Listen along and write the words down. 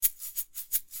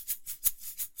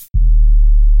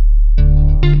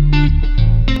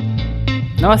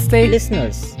Namaste.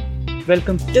 Listeners,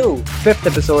 Welcome to 5th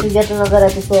episode, yet another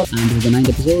episode. and this is the 9th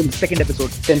episode, 2nd episode,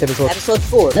 10th episode, episode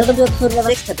 4, Welcome to episode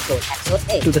 11. 6th episode, episode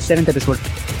 8. to the 7th episode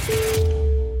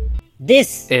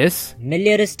This is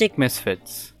Militaristic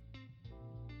Misfits.